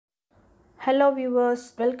Hello viewers,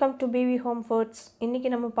 welcome to BV Home Foods. இன்னைக்கு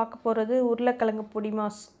நம்ம பார்க்க போறது உருளைக்கிழங்கு பொடி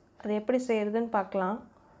மாஸ். அது எப்படி செய்யறதுன்னு பார்க்கலாம்.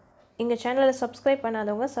 எங்க சேனலை சப்ஸ்கிரைப்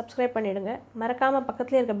பண்ணாதவங்க சப்ஸ்கிரைப் பண்ணிடுங்க. மறக்காம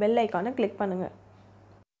பக்கத்துல இருக்க பெல் ஐகானை கிளிக் பண்ணுங்க.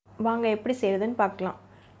 வாங்க எப்படி செய்யறதுன்னு பார்க்கலாம்.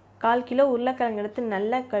 1/4 கிலோ உருளைக்கிழங்கு எடுத்து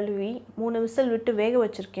நல்லா கழுவி 3 விசில் விட்டு வேக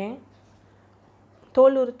வச்சிருக்கேன்.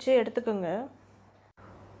 தோல் உரிச்சு எடுத்துக்கோங்க.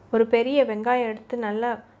 ஒரு பெரிய வெங்காயம் எடுத்து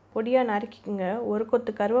நல்லா பொடியா நறுக்கிக்கங்க. ஒரு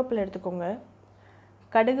கொத்து கருவேப்பிலை எடுத்துக்கோங்க.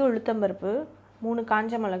 கடுகு உளுத்தம்பருப்பு 3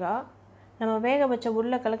 காஞ்ச மிளகாய் நம்ம வேக வச்ச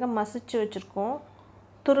உருளைக்கிழங்க மசிச்சு வச்சுருக்கோம்.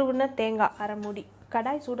 துருவின தேங்காய் அரை மூடி.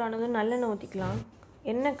 கடாய் சூடானதும் நல்லெண்ணெய் ஊற்றிக்கலாம்.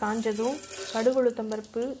 எண்ணெய் காஞ்சதும் கடுகு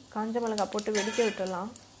உளுத்தம்பருப்பு காஞ்ச மிளகாய் போட்டு வெடிக்க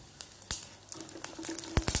விட்டுடலாம்.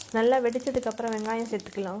 நல்லா வெடித்ததுக்கப்புறம் வெங்காயம்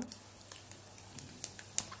சேர்த்துக்கலாம்.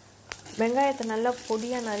 வெங்காயத்தை நல்லா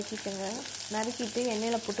பொடியாக நறுக்கிக்கோங்க. நறுக்கிட்டு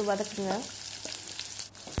எண்ணெயில் போட்டு வதக்குங்க.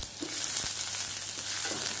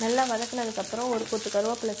 நல்லா வதக்கினதுக்கப்புறம் ஒரு கொத்து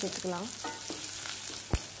கருவேப்பிலை சேர்த்துக்கலாம்.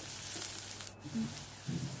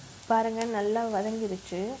 பாருங்கள் நல்லா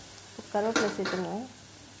வதங்கிடுச்சு. கருவேப்பிலை சேர்த்துருவோம்.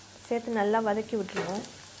 சேர்த்து நல்லா வதக்கி விட்டுருவோம்.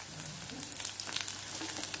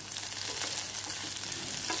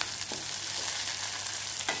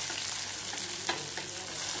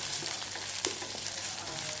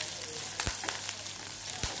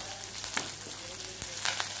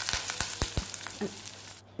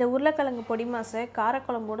 இந்த உருளைக்கிழங்கு பொடி மாசை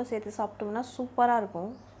காரக்குழம்போடு சேர்த்து சாப்பிட்டோம்னா சூப்பராக இருக்கும்.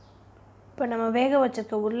 இப்போ நம்ம வேக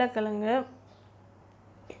வச்சிருக்க உருளைக்கிழங்கு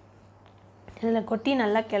இதில் கொட்டி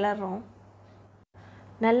நல்லா கிளறோம்.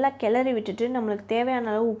 நல்லா கிளறி விட்டுட்டு நம்மளுக்கு தேவையான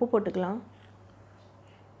அளவு உப்பு போட்டுக்கலாம்.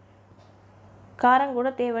 காரம்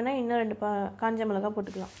கூட தேவைன்னா இன்னும் 2 காஞ்ச மிளகாய்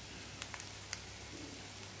போட்டுக்கலாம்.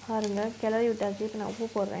 பாருங்க கிளறி விட்டாச்சு. இப்போ நான் உப்பு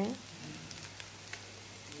போடுறேன்.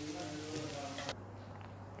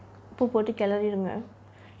 உப்பு போட்டு கிளறிடுங்க.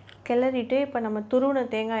 கிளறிட்டு இப்போ நம்ம துருவின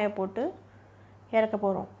தேங்காயை போட்டு இறக்க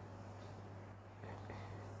போகிறோம்.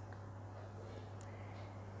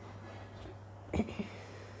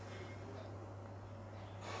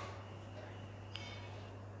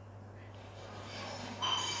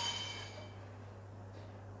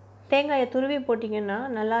 தேங்காயை துருவி போட்டிங்கன்னா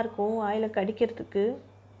நல்லாயிருக்கும் வாயில் கடிக்கிறதுக்கு.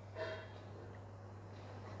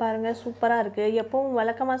 பாருங்கள் சூப்பராக இருக்குது. எப்பவும்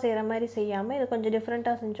வழக்கமாக செய்கிற மாதிரி செய்யாமல் இது கொஞ்சம்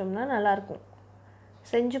டிஃப்ரெண்ட்டாக செஞ்சோம்னா நல்லாயிருக்கும்.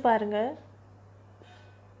 செஞ்சு பாருங்கள்.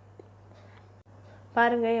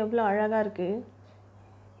 பாருங்கள் எவ்வளோ அழகாக இருக்குது.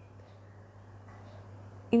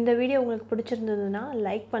 இந்த வீடியோ உங்களுக்கு பிடிச்சிருந்ததுன்னா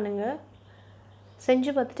லைக் பண்ணுங்கள்.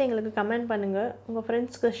 செஞ்சு பார்த்துட்டு எங்களுக்கு கமெண்ட் பண்ணுங்கள். உங்கள்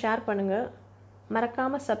ஃப்ரெண்ட்ஸ்க்கு ஷேர் பண்ணுங்கள்.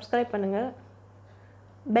 மறக்காமல் சப்ஸ்கிரைப் பண்ணுங்கள்.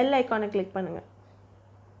 பெல் ஐக்கானை கிளிக் பண்ணுங்கள்.